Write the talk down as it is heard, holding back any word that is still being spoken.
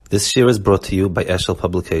This year is brought to you by Eshel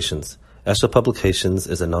Publications. Eshel Publications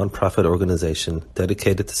is a non-profit organization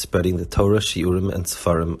dedicated to spreading the Torah, Shiurim, and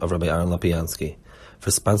Sefarim of Rabbi Aaron Lapiansky. For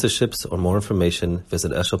sponsorships or more information,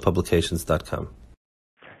 visit eshelpublications.com.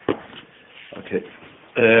 Okay.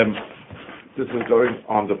 This is going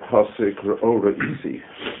on the Pasuk Re'ora Isi.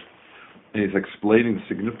 And he's explaining the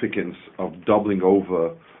significance of doubling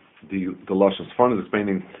over the Lashon. Sfar is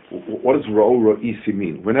explaining what does Re'ora Isi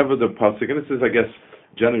mean. Whenever the Pasuk, and this is, I guess,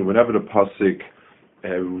 generally, whenever the Pasuk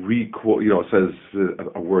says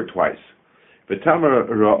a word twice. V'tamar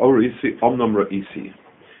Re'ora Isi, Omnam Ra'isi.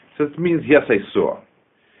 So it means, yes, I saw.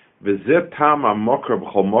 V'zeh tam ha'mokar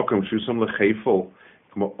b'chol mokum shusam l'cheifel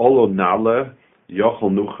k'mo olo nale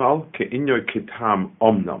yochel nuchal ke'inyo kitam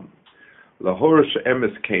omnam lahora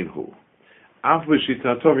she'emes kenhu af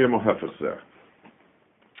v'shitnatom yemohefech zer.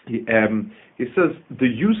 He says the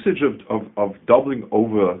usage of doubling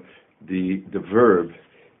over the verb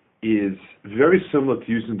is very similar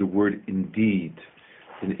to using the word indeed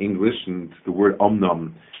in English and the word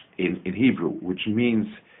omnam in Hebrew, which means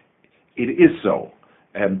it is so.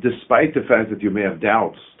 Despite the fact that you may have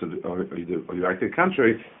doubts, or you act the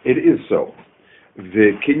contrary, it is so.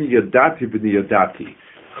 V'kin yadati b'ni yadati,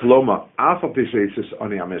 kloma afal pishesis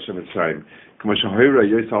ani amesha mitzrayim, k'ma shahira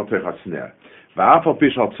yisal techasner, v'afal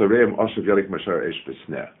pishal tzareim oshev yelik mashar esh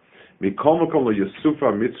b'sner. Mikol makom lo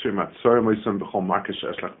yisufa mitzrim atzarim oisam b'chol makesh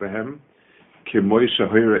eshlach behem, k'moi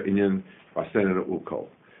shahira inyan v'asenen ukol.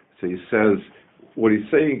 So he says, what he's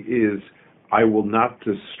saying is, I will not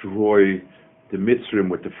destroy the Mitzrim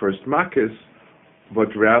with the first Makkis,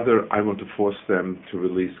 but rather I want to force them to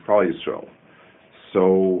release Klal Yisrael.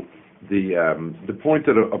 So the point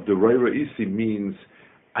of the Re'ora Isi means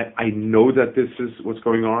I know that this is what's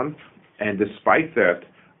going on, and despite that,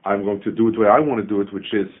 I'm going to do it the way I want to do it,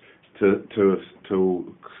 which is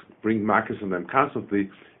to bring Makkis on them constantly,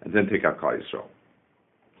 and then take out Klal Yisrael.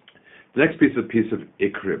 The next piece is a piece of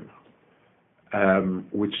Ikrim,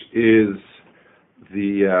 which is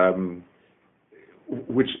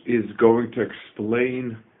which is going to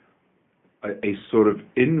explain a sort of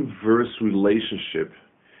inverse relationship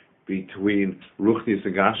between Ruchnis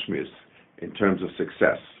and Gashmis in terms of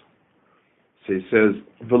success. So he says,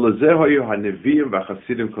 "V'lezehoyu haneviim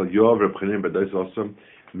v'chasidim kol yoav repchinim b'dois osam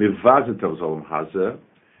mivazet avzolom hazeh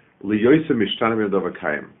liyoyse mishtanim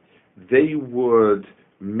yodavakayim." They would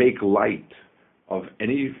make light of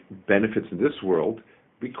any benefits in this world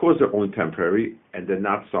because they're only temporary and they're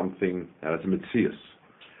not something that is a mitzias.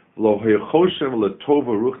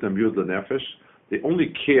 They only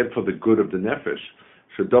cared for the good of the nefesh.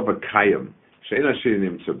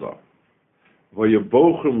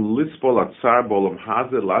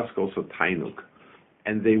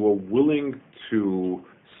 And they were willing to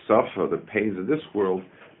suffer the pains of this world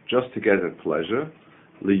just to get that pleasure.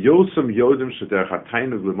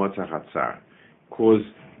 Because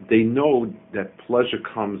they know that pleasure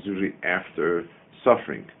comes usually after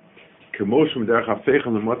suffering.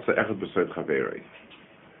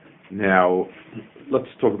 Now,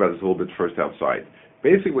 let's talk about this a little bit first outside.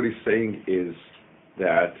 Basically, what he's saying is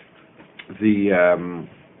that the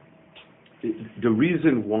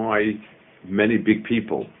reason why many big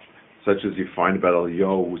people, such as you find about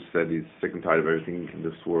Eliyahu, who said he's sick and tired of everything in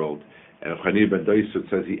this world, and Chanir ben Doisut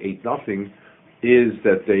says he ate nothing, is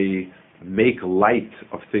that they make light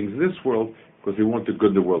of things in this world because they want the good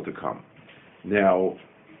in the world to come. Now,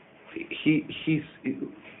 he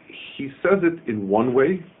says it in one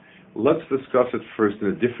way. Let's discuss it first in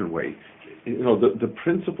a different way. The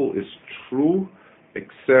principle is true,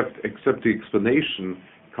 except the explanation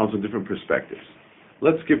comes from different perspectives.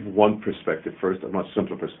 Let's give one perspective first, a much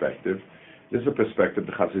simpler perspective. This is a perspective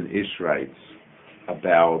that Chazon Ish writes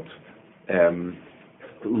about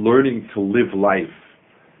learning to live life.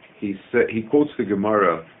 He quotes the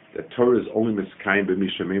Gemara that Torah is only miskayim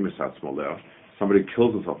b'mishamei misatzmoleh. Somebody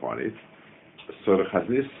kills himself on it. So the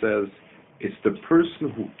Chazon Ish says it's the person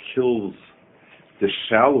who kills the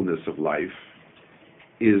shallowness of life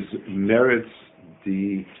merits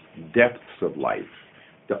the depths of life,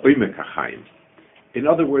 the oimek hachayim. In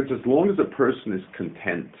other words, as long as a person is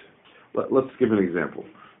content. Let's give an example.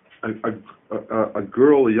 A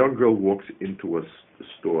young girl walks into a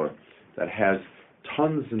store that has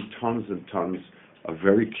tons and tons and tons of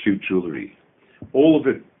very cute jewelry, all of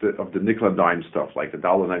it of the nickel and dime stuff, like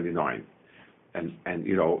 $1.99, and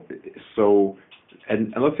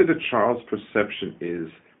let's say the child's perception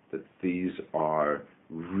is that these are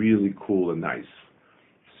really cool and nice.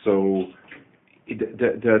 So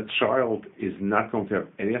the child is not going to have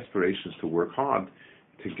any aspirations to work hard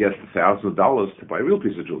to get $1,000 to buy a real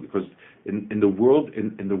piece of jewelry, because in the world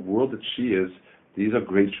that she is, these are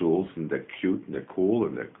great jewels, and they're cute, and they're cool,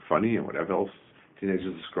 and they're funny, and whatever else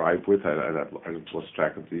teenagers describe with. I lost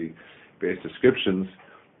track of the various descriptions,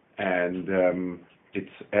 and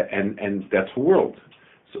and that's the world.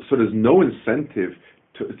 So there's no incentive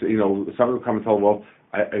to someone will come and tell, well,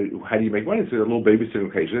 how do you make money? It's a little babysitting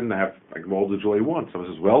occasion, and I have all the joy you want.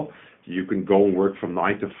 Someone says, well, you can go and work from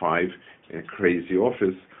 9 to 5 in a crazy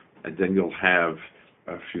office, and then you'll have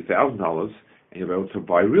a few $1,000s, and you'll be able to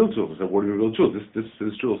buy real jewels. I said, what are real jewels? This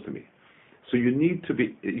is jewels to me. So you need to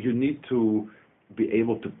be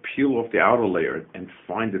able to peel off the outer layer and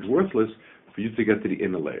find it worthless for you to get to the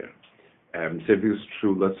inner layer. Same thing is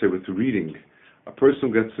true, let's say, with reading. A person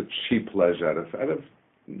who gets a cheap pleasure out of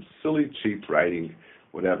silly, cheap writing,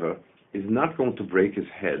 whatever, is not going to break his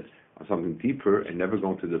head on something deeper and never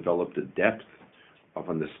going to develop the depth of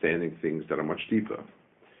understanding things that are much deeper.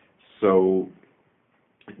 So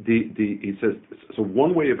he says, so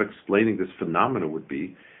one way of explaining this phenomenon would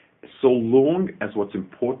be, so long as what's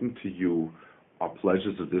important to you are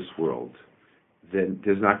pleasures of this world, then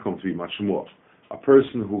there's not going to be much more. A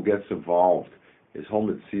person who gets involved, his whole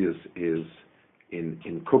mitzvah is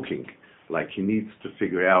in cooking. Like, he needs to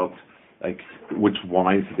figure out which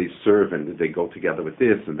wines they serve, and they go together with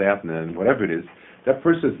this and that and whatever it is. That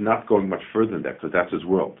person is not going much further than that, because that's his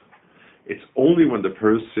world. It's only when the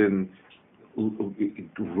person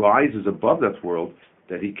rises above that world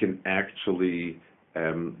that he can actually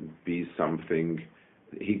be something.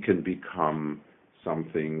 He can become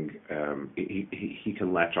something. He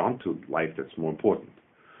can latch onto life that's more important.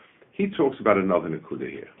 He talks about another nekuda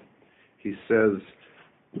here. He says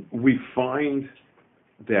we find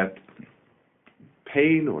that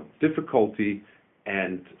pain or difficulty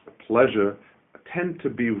and pleasure tend to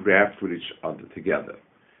be wrapped with each other together.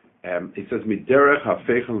 It says,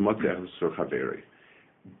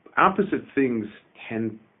 opposite things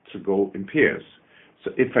tend to go in pairs.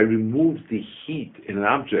 So if I remove the heat in an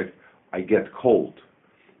object, I get cold.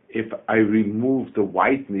 If I remove the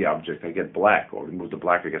white in the object, I get black, or remove the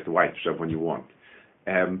black, I get the white, whichever one you want.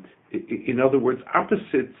 In other words,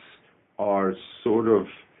 opposites are sort of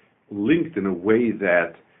linked in a way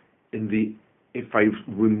that if I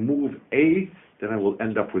remove A, then I will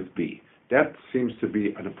end up with B. That seems to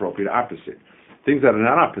be an appropriate opposite. Things that are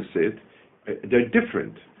not opposite, they're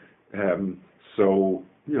different. So,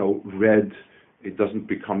 red, it doesn't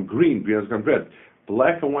become green. Green has become red.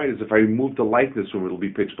 Black and white is if I remove the light in this room, it'll be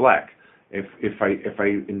pitch black. If I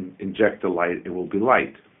inject the light, it will be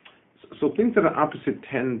light. So things that are opposite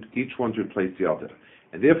tend each one to replace the other.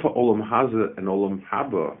 And therefore, Olam Haza and Olam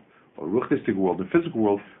Haba, or Ruchnistic world and physical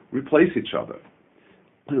world, replace each other.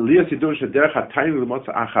 Things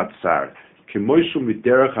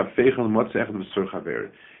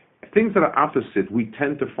that are opposite, we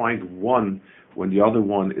tend to find one when the other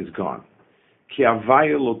one is gone. They're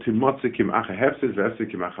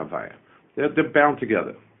bound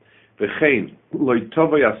together.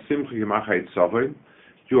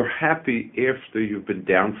 You're happy after you've been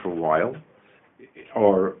down for a while,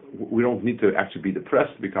 or we don't need to actually be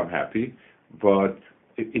depressed to become happy, but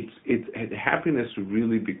happiness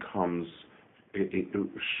really becomes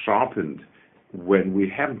sharpened when we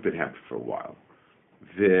haven't been happy for a while.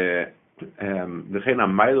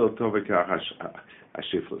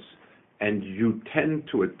 And you tend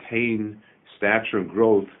to attain stature and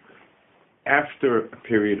growth after a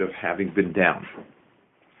period of having been down.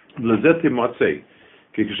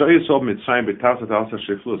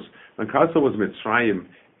 When Kasa was Mitzrayim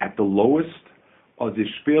at the lowest,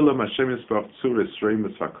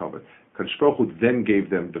 Kashprochu then gave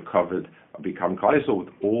them the covet of become Kaisa with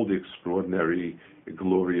all the extraordinary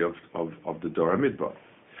glory of the Dora Midbar.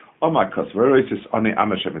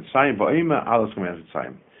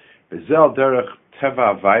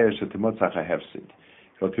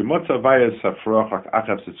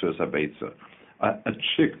 A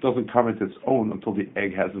chick doesn't come into its own until the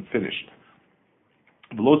egg hasn't finished.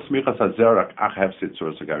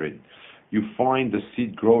 You find the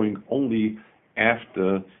seed growing only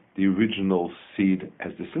after the original seed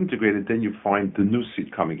has disintegrated, then you find the new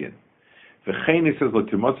seed coming in.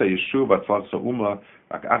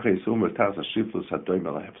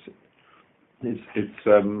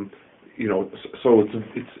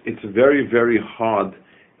 It's very, very hard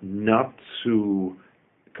not to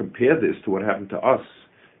compare this to what happened to us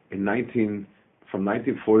from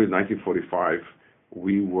 1940 to 1945.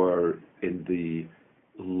 We were in the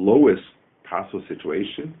lowest possible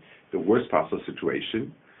situation, the worst possible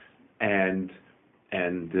situation, and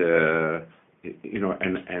HaKadosh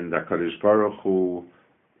Baruch Hu,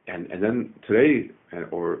 and then today,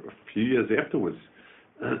 or a few years afterwards,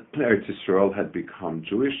 Eretz Yisrael had become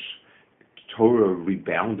Jewish. Torah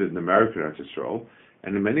rebounded in America and Israel,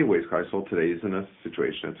 and in many ways, Kaisel today is in a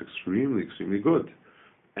situation that's extremely, extremely good.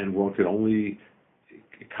 And one can only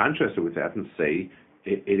contrast it with that and say,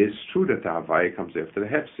 it is true that the Havaya comes after the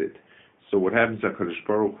Hefsid. So what happens is that HaKadosh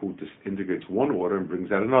Baruch Hu integrates one order and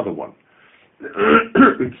brings out another one.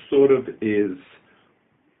 It sort of is,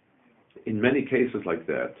 in many cases like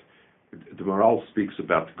that, the Maral speaks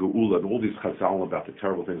about Geula and all these Chazal about the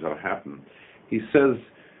terrible things that happen. He says,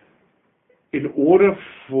 in order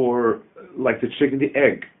for, like the chicken and the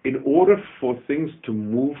egg, in order for things to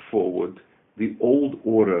move forward, the old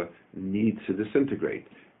order needs to disintegrate.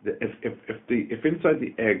 If inside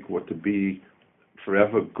the egg were to be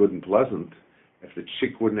forever good and pleasant, if the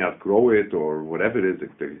chick wouldn't outgrow it or whatever it is,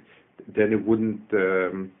 then it wouldn't,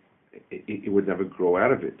 it would never grow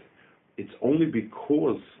out of it. It's only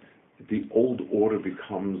because the old order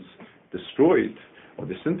becomes destroyed or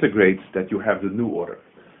disintegrates that you have the new order.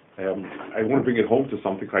 I want to bring it home to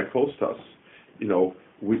something quite close to us. You know,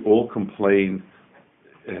 we all complain,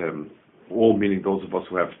 all meaning those of us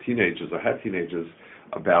who have teenagers or had teenagers,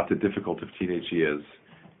 about the difficulty of teenage years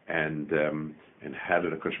and how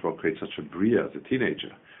did a HaKadosh Baruch Hu create such a bria as a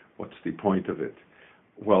teenager? What's the point of it?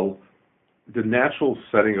 Well, the natural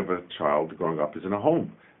setting of a child growing up is in a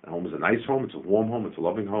home. A home is a nice home, it's a warm home, it's a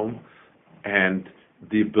loving home, and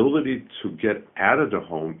the ability to get out of the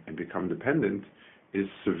home and become independent is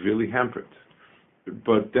severely hampered.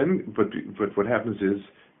 But what happens is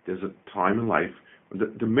there's a time in life.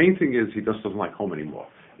 The main thing is he just doesn't like home anymore.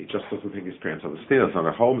 He just doesn't think his parents understand. It's not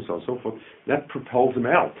at home, so on and so forth. That propels him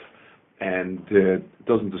out, and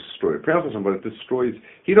doesn't destroy the parents, but it destroys.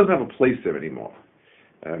 He doesn't have a place there anymore.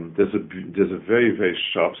 There's a very, very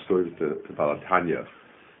sharp story with the Balatanya.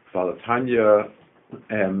 Balatanya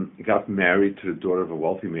got married to the daughter of a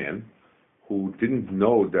wealthy man who didn't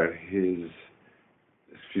know that his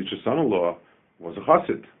future son-in-law was a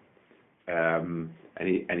chassid, and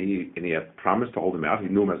he had promised to hold him out. He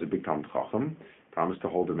knew him as a big Talmid Chacham, promised to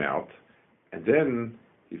hold him out, and then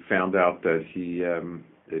he found out that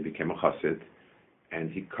they became a chassid,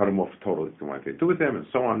 and he cut him off totally. He didn't want anything to do with them, and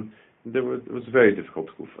so on. And it was a very difficult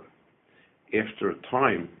kufa. After a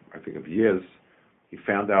time, I think of years, he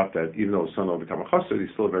found out that even though his son-in-law became a chassid, he's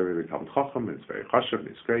still a very, very big Talmid Chacham, and it's very chashiv, and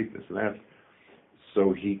it's great, this and that.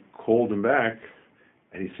 So he called him back,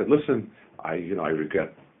 and he said, "Listen, I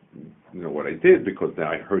regret, what I did, because now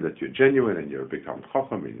I heard that you're genuine and you're a big Talmid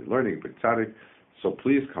Chacham and you're learning, a big tzaddik. So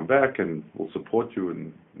please come back and we'll support you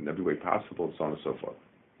in every way possible," and so on and so forth.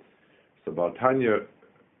 So Baal Tanya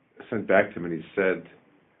sent back to him and he said,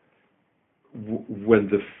 when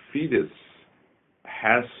the fetus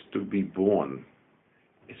has to be born,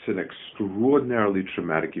 it's an extraordinarily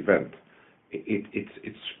traumatic event.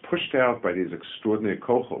 It's pushed out by these extraordinary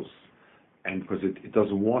kochos, and because it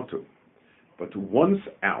doesn't want to. But once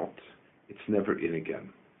out, it's never in again.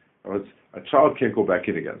 A child can't go back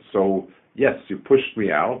in again. So yes, you pushed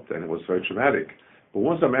me out, and it was very traumatic. But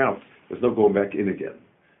once I'm out, there's no going back in again.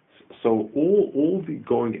 So all the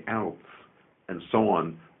going out and so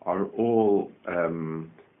on are all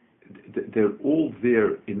they're all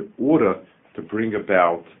there in order to bring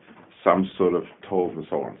about some sort of tov and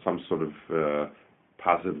so on, some sort of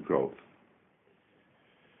positive growth.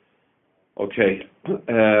 Okay, let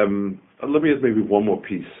me add maybe one more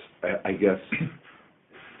piece. I guess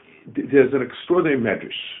there's an extraordinary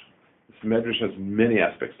medrash. This medrash has many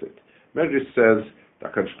aspects to it. Medrash says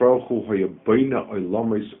that HaKadosh Baruch Hu hayabayna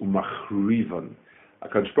olamos umachrivan.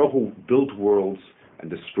 HaKadosh Baruch Hu built worlds and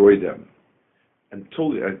destroyed them.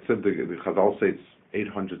 Until I said the Chazal say it's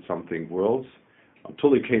 800 something worlds.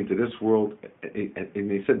 Until he came to this world, and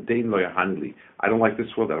he said, "Dein lo yahanili." I don't like this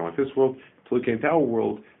world. I don't like this world. Until he came to our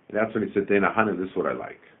world, and that's when he said, "Dein yahanili." This is what I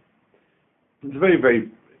like.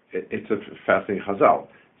 It's it's a fascinating Chazal.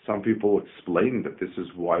 Some people explain that this is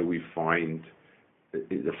why we find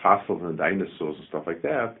the fossils and the dinosaurs and stuff like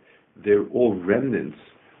that. They're all remnants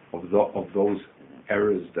of those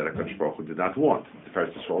eras that HaKadosh Baruch Hu did not want. The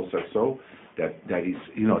Pharaoh Yisrael says so. That he's,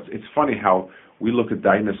 it's funny how we look at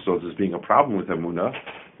dinosaurs as being a problem with Emunah.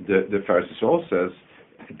 The Pharaoh Yisrael says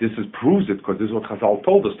proves it, because this is what Chazal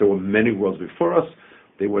told us. There were many worlds before us.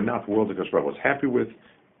 They were not worlds that HaKadosh Baruch Hu was happy with,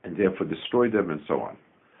 and therefore destroyed them, and so on.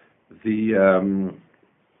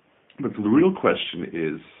 But the real question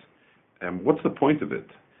is, what's the point of it?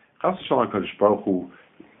 Chas v'shalom HaKadosh Baruch Hu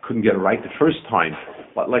couldn't get it right the first time.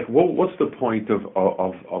 Like, what's the point of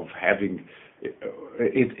having?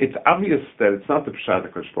 It's obvious that it's not the pshat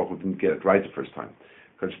that HaKadosh Baruch Hu didn't get it right the first time.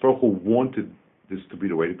 HaKadosh Baruch Hu wanted this to be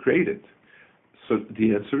the way to create it. So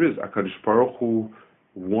the answer is, HaKadosh Baruch Hu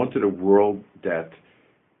wanted a world that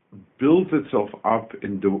builds itself up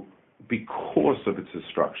in the because of its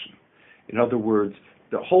destruction. In other words,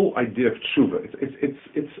 the whole idea of tshuva,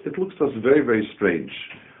 it looks to us very, very strange.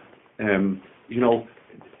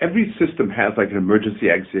 Every system has like an emergency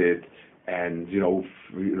exit and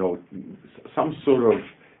some sort of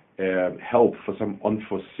help for some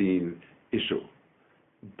unforeseen issue.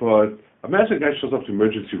 But imagine a guy shows up to the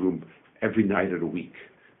emergency room every night of the week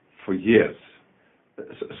for years.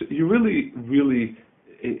 So you really,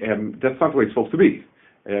 that's not the way it's supposed to be.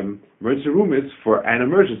 Emergency room is for an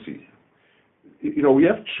emergency. We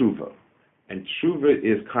have tshuva, and tshuva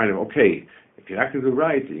is kind of, okay, if you're not going to do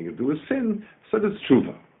right, you're going to do a sin, so that's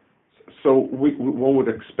tshuva. So one would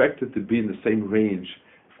expect it to be in the same range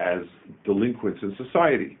as delinquents in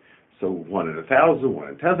society. So 1 in 1,000, 1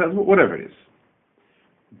 in 10,000, whatever it is.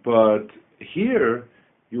 But here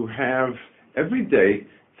you have every day,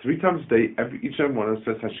 3 times a day, each one of us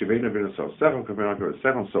says Hashivenu Avinu Sel Sechel Kavanah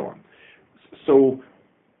Sechel and so on. So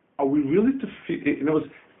are we really to feel?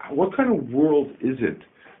 What kind of world is it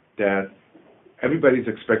that everybody's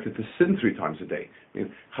expected to sin 3 times a day? It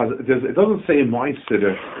doesn't say in my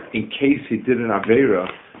siddur, in case he did an Aveira,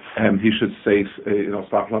 he should say,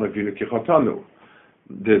 Slachlana Avinu Kichotanu.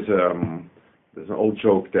 There's an old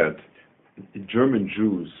joke that German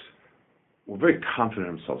Jews were very confident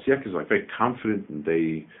in themselves. Yakis were very confident, and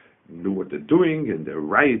they knew what they're doing, and they're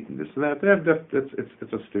right, and this and that.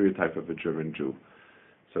 It's a stereotype of a German Jew.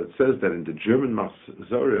 So it says that in the German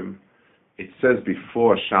Mazorim, it says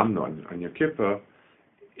before Shamno on Yom Kippur,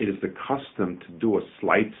 it is the custom to do a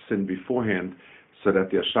slight sin beforehand so that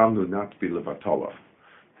the Shamno not be levatala.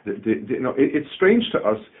 It's strange to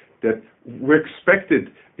us that we're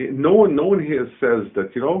expected. No one here says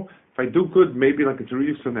that if I do good, maybe like a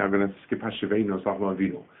Jerusalem, I'm going to skip Hashivenu or Slachlana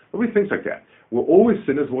Avinu. Nobody thinks like that. We're always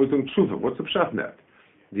sinners. We're always doing tshuva. What's the pshat in that?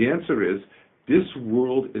 The answer is this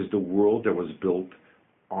world is the world that was built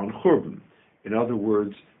on Churban. In other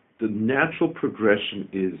words, the natural progression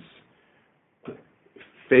is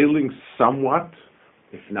failing somewhat,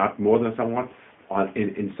 if not more than somewhat,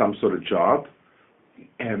 in some sort of job,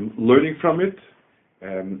 and learning from it,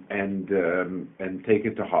 and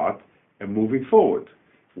taking it to heart and moving forward.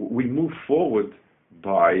 We move forward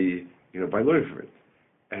by learning from it.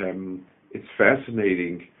 It's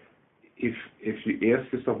fascinating. If you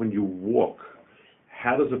ask yourself when you walk,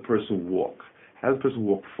 how does a person walk? How does a person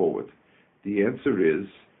walk forward? The answer is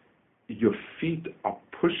your feet are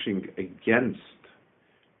pushing against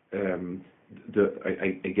the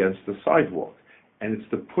sidewalk, and it's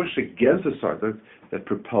the push against the sidewalk that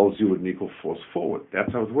propels you with an equal force forward.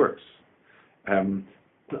 That's how it works. On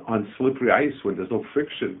slippery ice, when there's no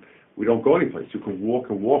friction, we don't go anyplace. You can walk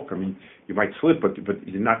and walk. I mean, you might slip, but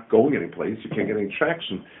you're not going anyplace. You can't get any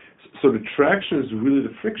traction. So the traction is really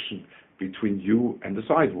the friction between you and the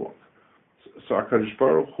sidewalk. So HaKadosh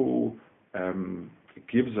Baruch Hu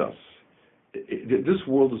gives us, this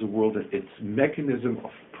world is a world that its mechanism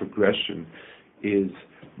of progression is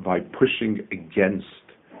by pushing against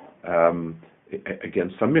some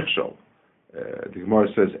michshol. The Gemara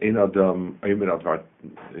says,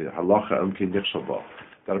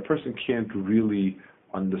 that a person can't really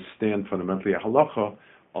understand fundamentally a halacha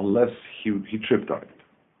unless he tripped on it.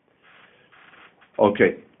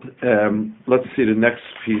 Okay, let's see the next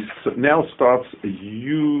piece. So now starts a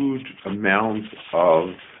huge amount of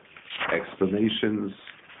explanations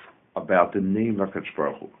about the name HaKadosh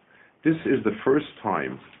Baruch Hu. This is the first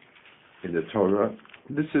time in the Torah.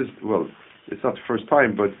 It's not the first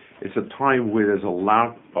time, but it's a time where there's a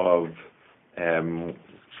lot of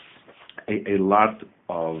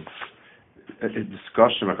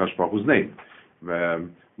discussion of HaKadosh Baruch Hu's name.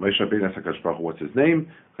 Moshe Rabbeinu asks HaKadosh Baruch Hu what's his name.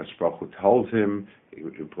 HaKadosh Baruch Hu tells him.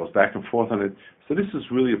 It goes back and forth on it. So this is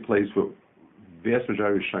really a place where vast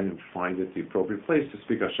majority of Rishonim find it the appropriate place to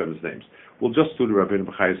speak Hashem's names. We'll just do the Rabbeinu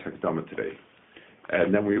B'chai's Hakdama today.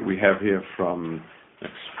 And then we have here from an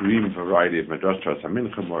extreme variety of Medrash,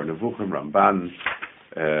 Mincha, Mor Nevuchim, Ramban,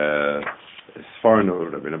 Sforno,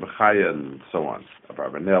 Rabbeinu B'chai, and so on,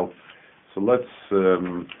 Abarbanel. So let's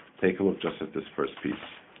take a look just at this first piece.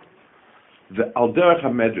 The Alderach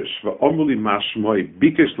HaMedrash, V'omuli Mashmoi,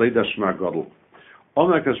 Bikesh Leida Shma Godel.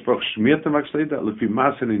 Ona HaKadosh Baruch Shmirta Max Leida, Lefi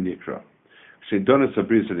Maseni Nikra. Shedonis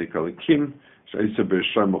Abriz Nikra Lekim, Sheisa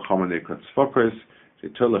B'Yisrael Mochamed Nikra Tzfokos,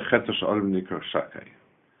 Sheitola Chetza Sh'olim Nikra Shakai.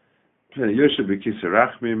 Yoshe B'Kisi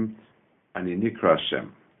Rachmim, Ani Nikra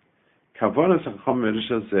Hashem. Kavonas HaCham Medrash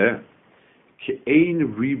Hazeh, Ke'ein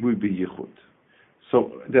Ribui B'Yichud.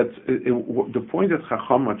 So that's the point that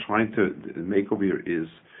Chacham are trying to make over here is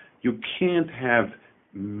you can't have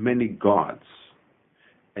many gods,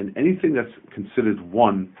 and anything that's considered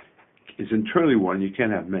one is internally one. You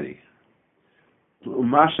can't have many.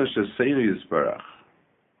 Umasha Shesenu Yisbarach.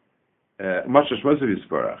 Umasha Shmosu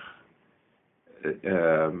Yisbarach.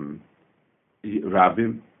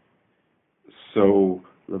 Rabim. So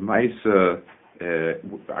the Maisa,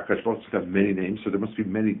 Akash Baruch Hu have many names, so there must be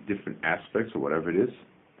many different aspects or whatever it is.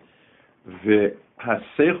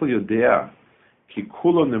 V'haseichel yodea ki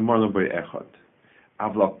kulo nemor lo b'echad.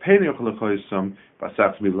 Avla pen yochel lechoisam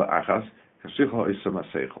b'asach mila achas kashichel isam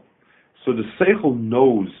haseichel. So the seichel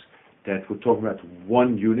knows that we're talking about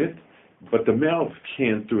one unit, but the mouth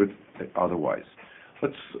can't do it otherwise.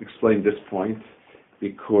 Let's explain this point,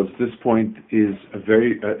 because this point is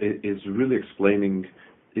is really explaining.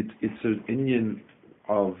 It's an Indian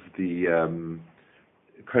of the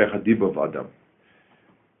koach hadibur of Adam.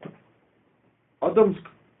 Adam's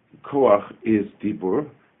koach is dibur,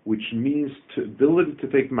 which means the ability to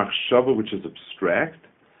take machshava, which is abstract,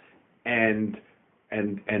 and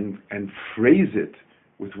phrase it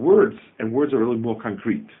with words, and words are really more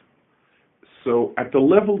concrete. So at the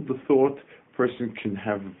level of the thought, a person can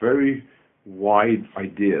have very wide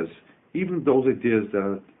ideas, even those ideas that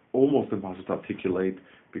are almost impossible to articulate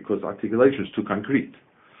because articulation is too concrete.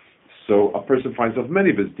 So a person finds out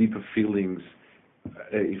many of his deeper feelings,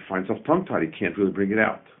 he finds out tongue-tied, he can't really bring it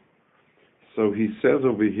out. So he says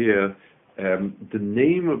over here, the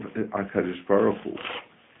name of HaKadosh Baruch Hu.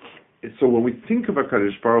 So when we think of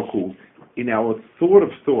HaKadosh Baruch Hu, in our thought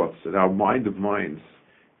of thoughts, in our mind of minds,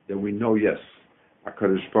 then we know, yes,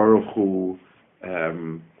 HaKadosh Baruch Hu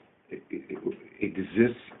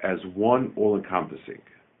exists as one all-encompassing.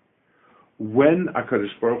 When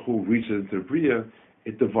HaKadosh Baruch Hu reaches into the Bria,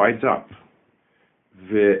 it divides up.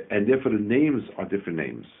 And therefore the names are different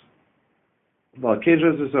names. So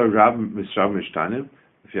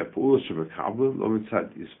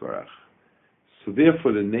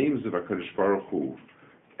therefore the names of HaKadosh Baruch Hu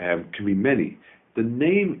can be many. The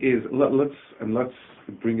name is, let's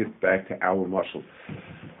bring it back to our muscle.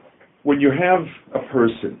 When you have a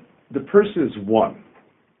person, the person is one.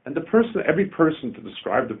 And every person, to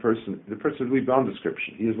describe the person is really beyond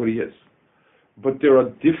description. He is what he is. But there are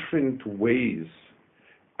different ways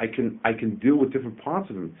I can deal with different parts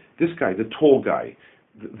of him. This guy, the tall guy,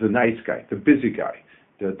 the nice guy, the busy guy,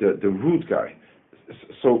 the rude guy.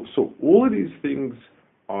 So all of these things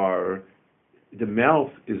are, the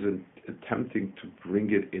mouth is attempting to bring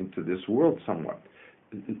it into this world somewhat.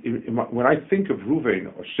 When I think of Ruvain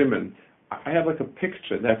or Shimon, I have like a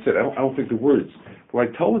picture, that's it. I don't think the words. But when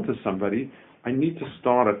I tell it to somebody, I need to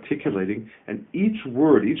start articulating, and each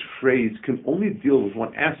word, each phrase can only deal with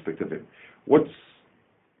one aspect of him. What's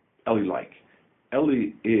Eli like?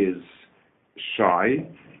 Eli is shy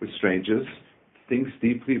with strangers, thinks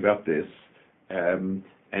deeply about this, and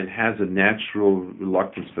has a natural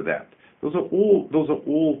reluctance for that. Those are all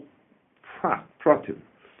pratim.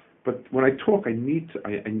 But when I talk, I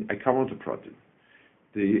come on to pratim.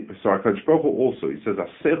 So HaKadosh Baruch Hu also, he says,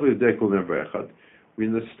 we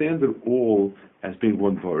understand it all as being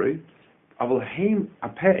one body. But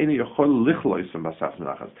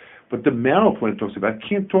the mouth, when it talks about,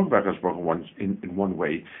 can't talk about HaKadosh Baruch Hu in one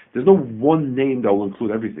way. There's no one name that will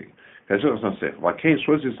include everything. So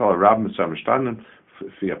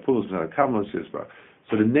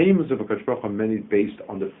the names of HaKadosh Baruch Hu are many based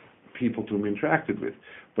on the people to whom he interacted with,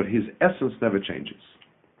 but his essence never changes.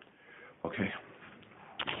 Okay.